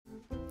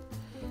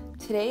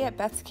Today at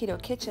Beth's Keto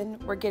Kitchen,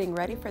 we're getting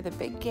ready for the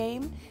big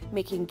game,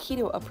 making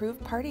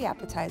keto-approved party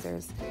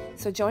appetizers.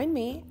 So join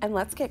me and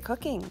let's get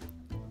cooking.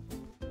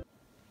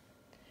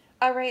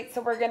 All right,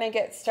 so we're gonna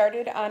get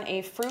started on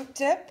a fruit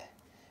dip.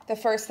 The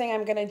first thing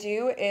I'm gonna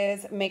do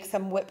is make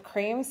some whipped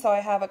cream. So I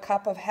have a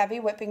cup of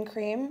heavy whipping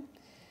cream,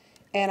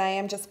 and I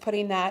am just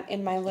putting that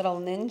in my little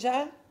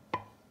Ninja.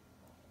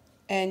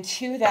 And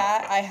to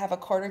that, I have a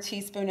 1/4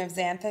 teaspoon of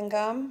xanthan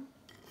gum.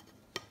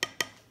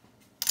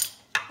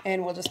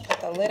 And we'll just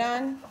put the lid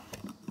on.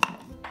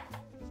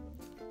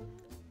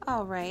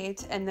 All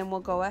right, and then we'll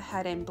go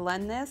ahead and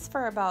blend this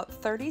for about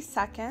 30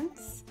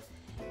 seconds.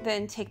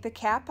 Then take the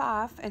cap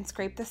off and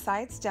scrape the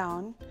sides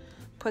down.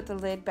 Put the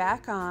lid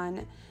back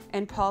on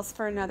and pulse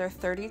for another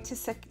 30 to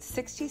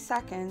 60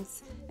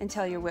 seconds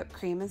until your whipped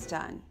cream is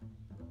done.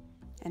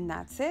 And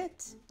that's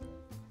it.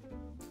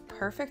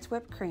 Perfect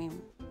whipped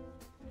cream.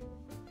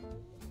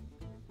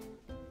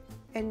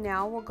 And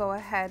now we'll go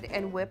ahead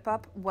and whip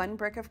up 1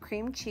 brick of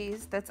cream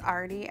cheese that's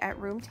already at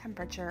room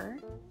temperature.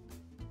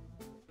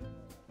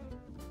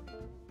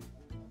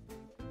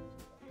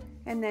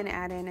 And then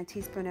add in a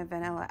teaspoon of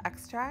vanilla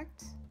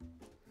extract.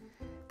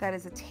 That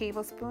is a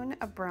tablespoon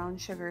of brown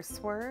sugar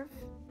swerve.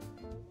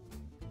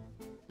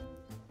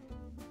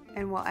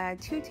 And we'll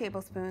add 2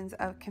 tablespoons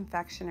of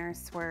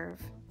confectioner's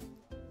swerve.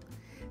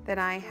 Then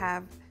I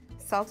have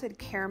salted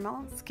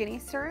caramel skinny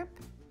syrup.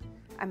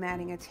 I'm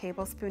adding a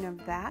tablespoon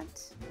of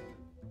that.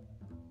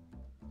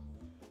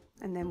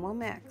 And then we'll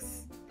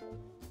mix.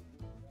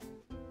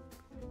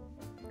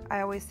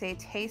 I always say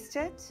taste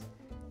it,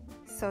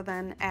 so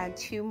then add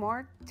 2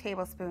 more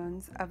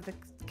tablespoons of the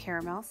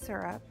caramel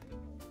syrup.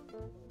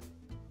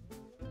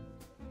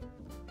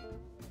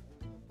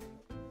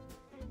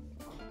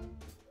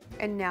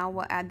 And now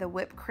we'll add the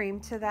whipped cream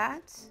to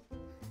that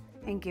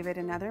and give it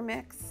another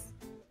mix.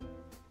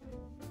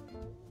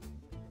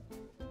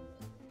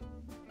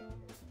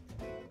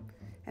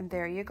 And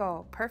there you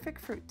go,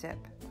 perfect fruit dip.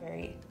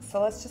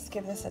 So let's just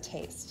give this a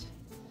taste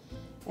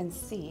and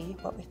see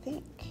what we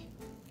think.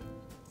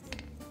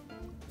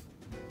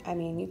 I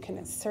mean, you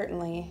can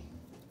certainly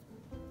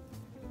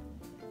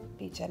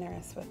be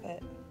generous with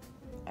it.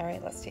 All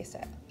right, let's taste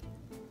it.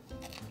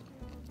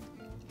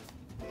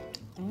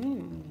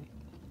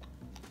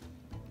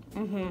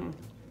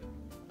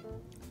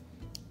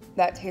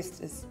 That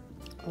taste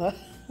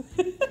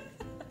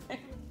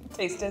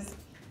is,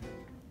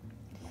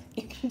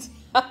 you can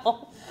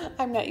tell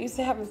I'm not used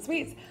to having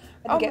sweets.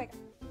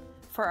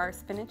 For our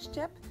spinach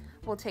dip,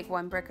 we'll take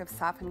 1 brick of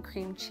softened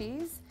cream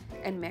cheese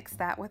and mix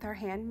that with our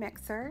hand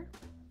mixer.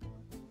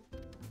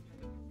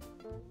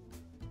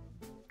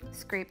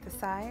 Scrape the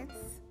sides.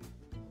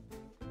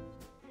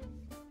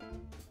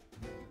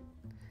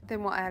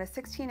 Then we'll add a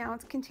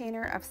 16-ounce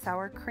container of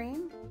sour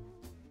cream,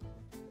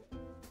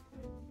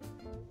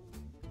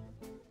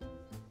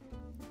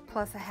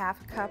 plus a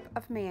 1/2 cup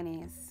of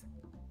mayonnaise.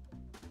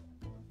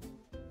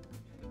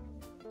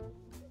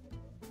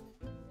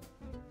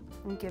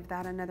 And give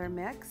that another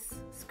mix.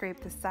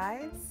 Scrape the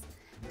sides,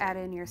 add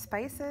in your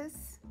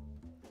spices,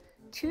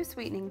 2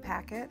 sweetening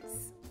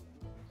packets.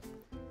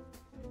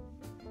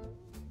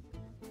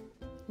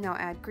 Now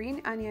add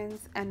green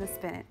onions and the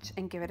spinach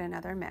and give it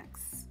another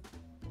mix.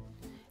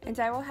 And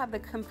I will have the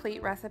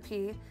complete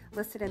recipe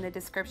listed in the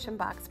description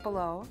box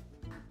below.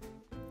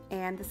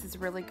 And this is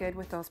really good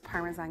with those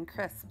Parmesan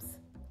crisps.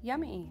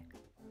 Yummy.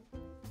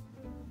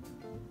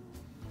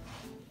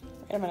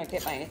 I'm gonna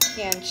get my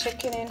canned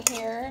chicken in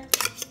here.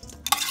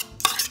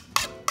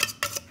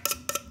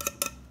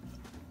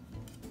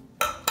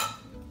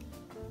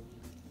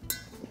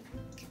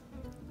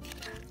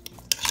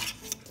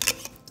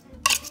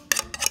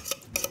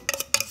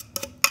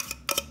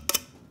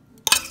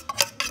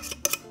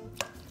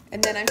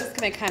 And then I'm just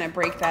going to kind of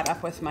break that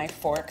up with my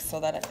fork so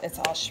that it's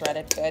all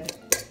shredded good.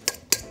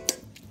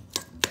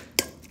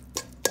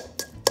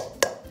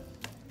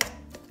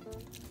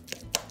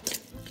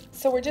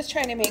 So we're just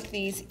trying to make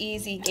these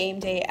easy game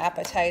day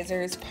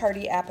appetizers,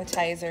 party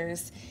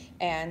appetizers,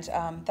 and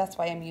that's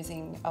why I'm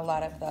using a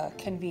lot of the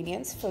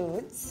convenience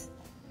foods.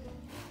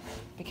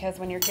 Because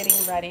when you're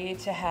getting ready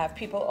to have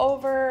people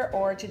over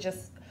or to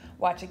just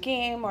watch a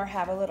game or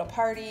have a little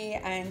party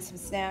and some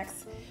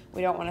snacks,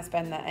 we don't want to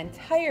spend the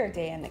entire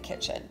day in the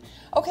kitchen.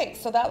 Okay,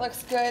 so that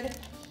looks good.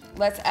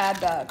 Let's add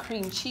the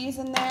cream cheese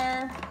in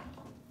there.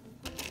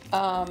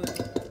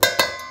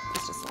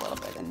 It's just a little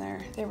bit in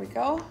there. There we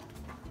go.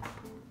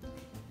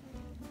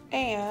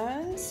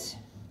 And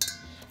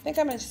I think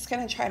I'm just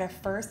gonna try to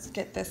first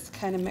get this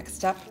kind of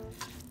mixed up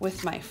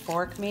with my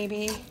fork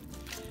maybe,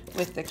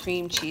 with the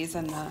cream cheese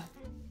and the...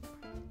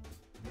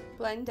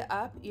 Blend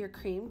up your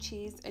cream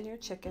cheese and your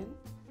chicken.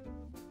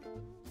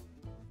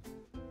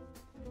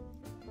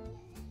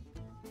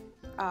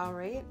 All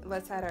right,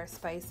 let's add our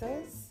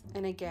spices.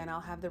 And again, I'll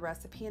have the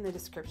recipe in the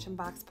description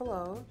box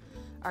below.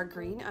 Our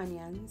green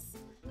onions,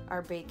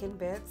 our bacon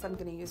bits. I'm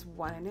gonna use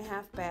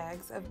 1.5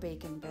 bags of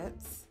bacon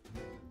bits.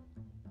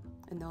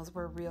 And those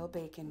were real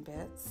bacon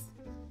bits.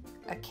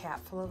 A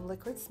capful of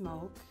liquid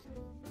smoke,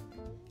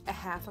 a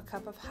 1/2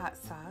 cup of hot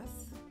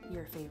sauce, your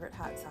your favorite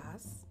hot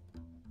sauce,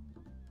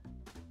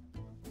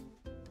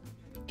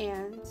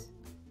 and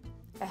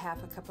a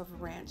half a cup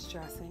of ranch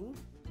dressing,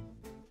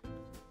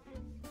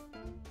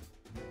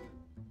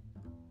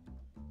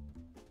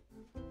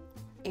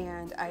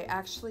 and I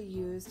actually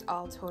used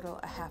all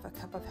total a half a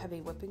cup of heavy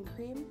whipping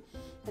cream,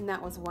 and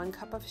that was 1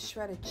 cup of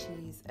shredded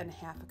cheese and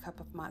half a cup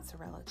of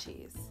mozzarella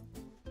cheese.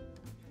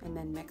 And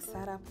then mix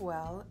that up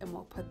well, and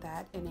we'll put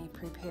that in a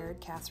prepared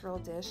casserole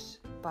dish,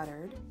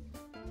 buttered.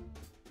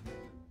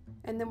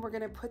 And then we're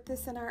going to put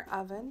this in our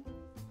oven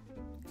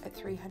at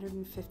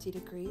 350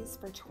 degrees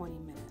for 20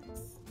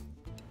 minutes.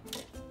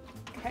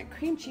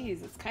 Cream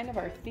cheese is kind of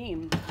our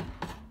theme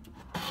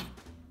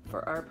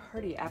for our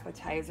party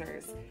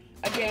appetizers.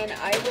 Again,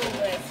 I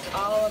will list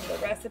all of the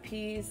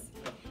recipes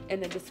in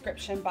the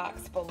description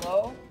box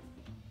below.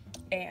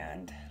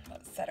 And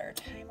let's set our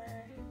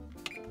timer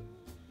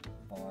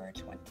for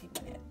 20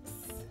 minutes.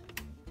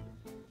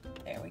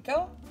 There we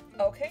go.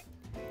 Okay.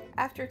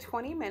 After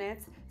 20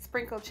 minutes,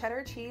 sprinkle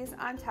cheddar cheese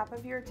on top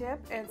of your dip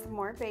and some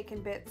more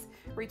bacon bits.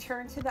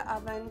 Return to the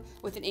oven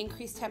with an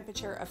increased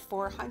temperature of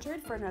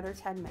 400 for another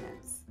 10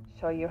 minutes.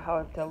 Show you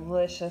how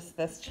delicious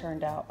this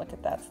turned out. Look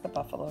at that's the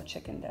buffalo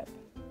chicken dip.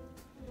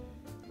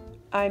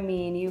 I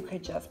mean, you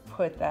could just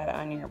put that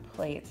on your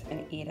plate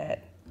and eat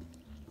it.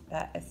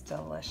 That is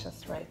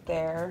delicious right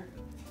there.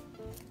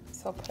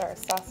 So put our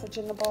sausage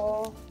in the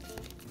bowl.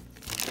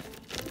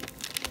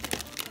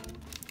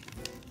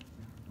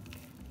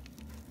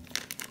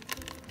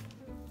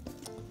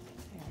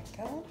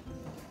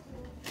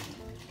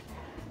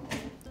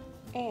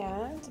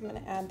 And I'm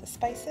going to add the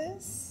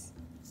spices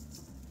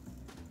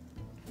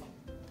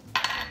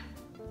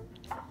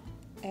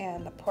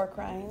and the pork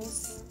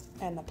rinds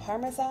and the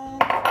Parmesan,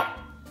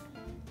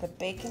 the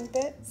bacon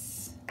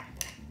bits,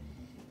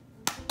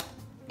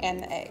 and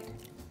the egg.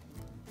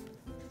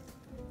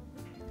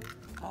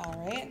 All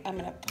right, I'm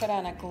going to put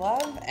on a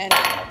glove and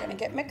we're going to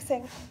get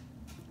mixing.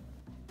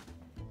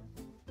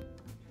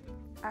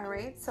 All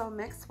right, so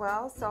mix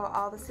well so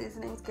all the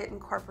seasonings get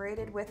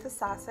incorporated with the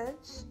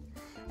sausage.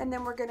 And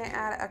then we're going to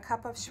add a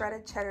cup of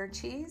shredded cheddar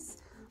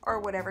cheese or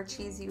whatever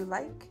cheese you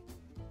like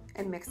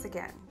and mix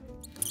again.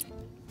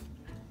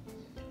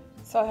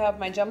 So I have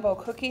my jumbo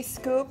cookie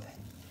scoop,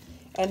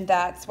 and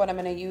that's what I'm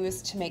going to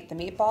use to make the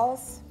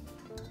meatballs.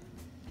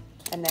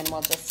 And then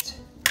we'll just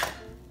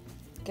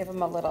give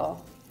them a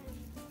little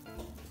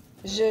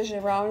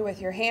zhuzh around with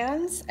your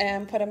hands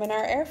and put them in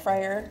our air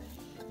fryer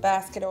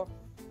basket. All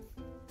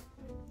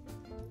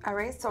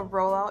right, so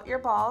roll out your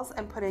balls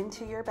and put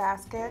into your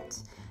basket.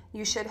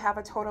 You should have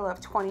a total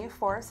of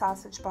 24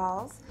 sausage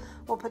balls.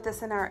 We'll put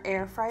this in our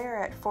air fryer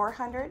at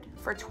 400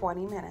 for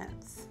 20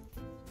 minutes.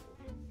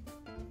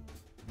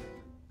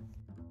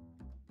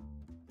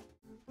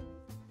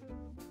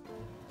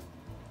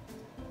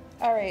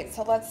 All right,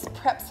 so let's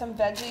prep some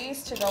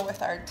veggies to go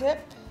with our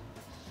dip.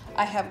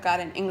 I have got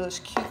an English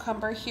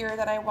cucumber here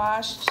that I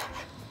washed,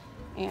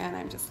 and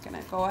I'm just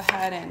gonna go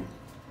ahead and,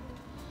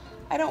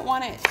 I don't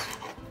want it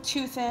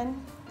too thin,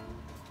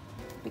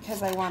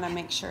 because I want to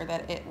make sure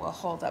that it will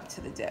hold up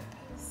to the dip.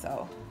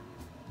 So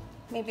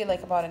maybe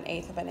like about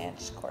 1/8 of an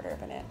inch, 1/4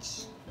 of an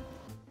inch.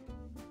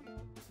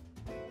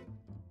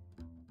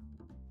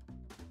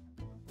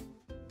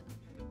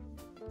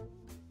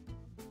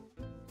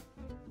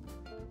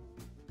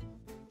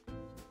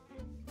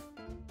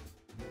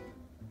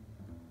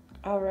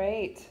 All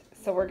right,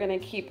 so we're going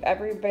to keep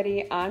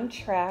everybody on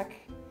track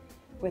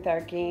with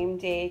our game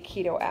day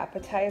keto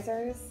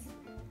appetizers.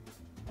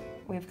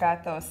 We've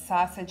got those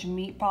sausage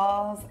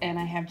meatballs, and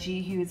I have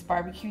G. Hughes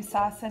barbecue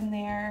sauce in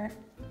there,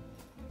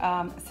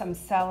 some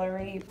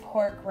celery,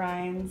 pork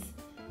rinds,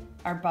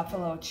 our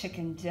buffalo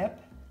chicken dip.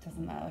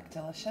 Doesn't that look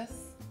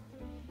delicious?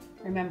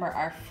 Remember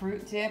our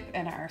fruit dip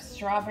and our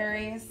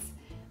strawberries.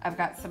 I've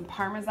got some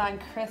Parmesan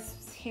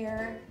crisps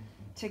here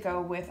to go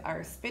with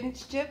our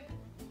spinach dip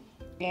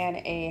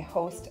and a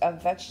host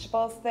of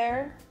vegetables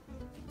there.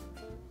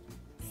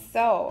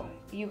 So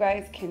you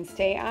guys can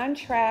stay on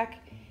track.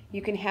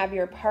 You can have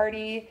your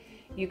party,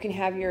 you can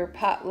have your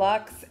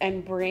potlucks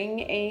and bring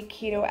a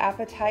keto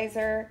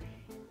appetizer.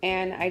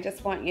 And I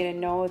just want you to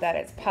know that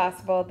it's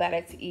possible, that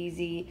it's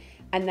easy,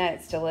 and that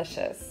it's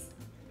delicious.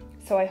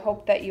 So I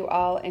hope that you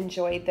all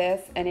enjoyed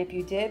this. And if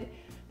you did,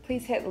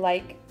 please hit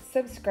like,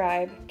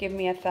 subscribe, give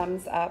me a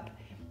thumbs up,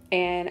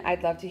 and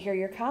I'd love to hear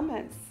your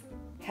comments.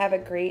 Have a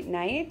great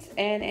night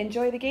and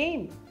enjoy the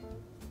game.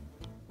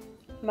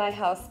 My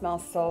house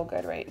smells so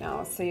good right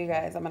now. So you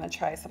guys, I'm gonna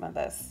try some of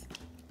this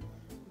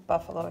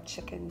buffalo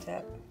chicken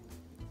dip.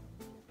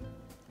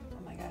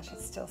 Oh my gosh,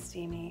 it's still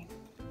steamy.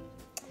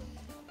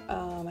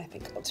 I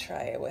think I'll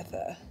try it with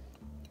a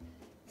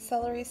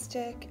celery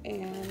stick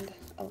and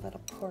a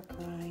little pork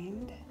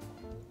rind.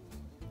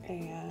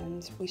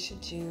 And we should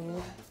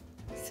do,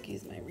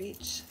 excuse my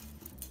reach,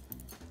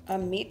 a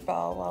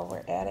meatball while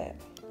we're at it.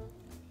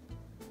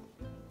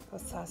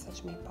 Those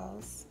sausage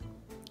meatballs.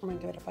 I'm gonna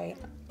give it a bite.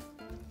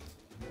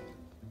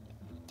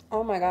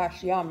 Oh my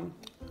gosh, yum.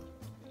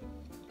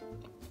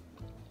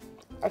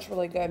 That's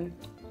really good.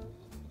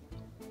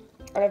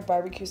 I have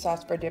barbecue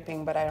sauce for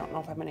dipping, but I don't know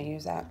if I'm going to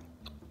use that.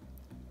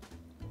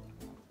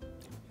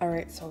 All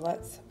right, so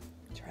let's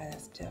try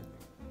this dip.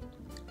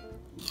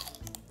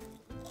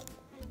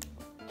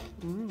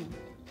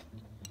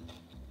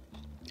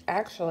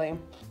 Actually,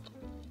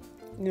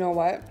 you know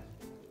what?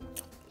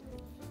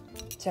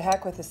 To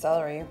heck with the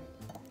celery.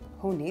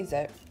 Who needs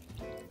it?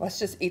 Let's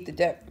just eat the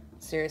dip.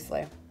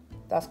 Seriously,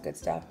 that's good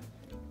stuff.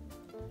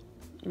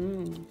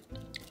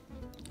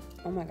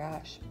 Oh my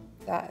gosh,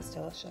 that is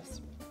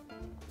delicious.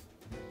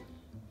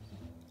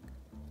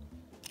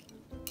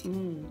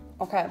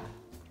 Okay,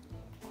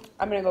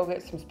 I'm gonna go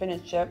get some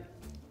spinach dip,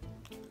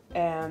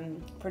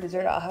 and for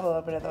dessert I'll have a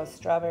little bit of those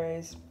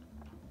strawberries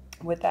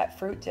with that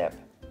fruit dip.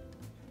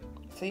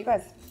 So you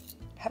guys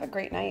have a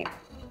great night.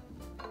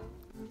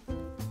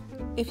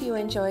 If you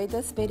enjoyed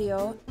this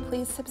video,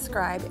 please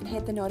subscribe and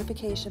hit the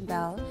notification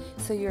bell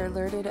so you're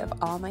alerted of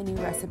all my new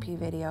recipe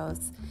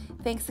videos.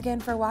 Thanks again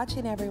for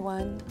watching,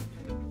 everyone.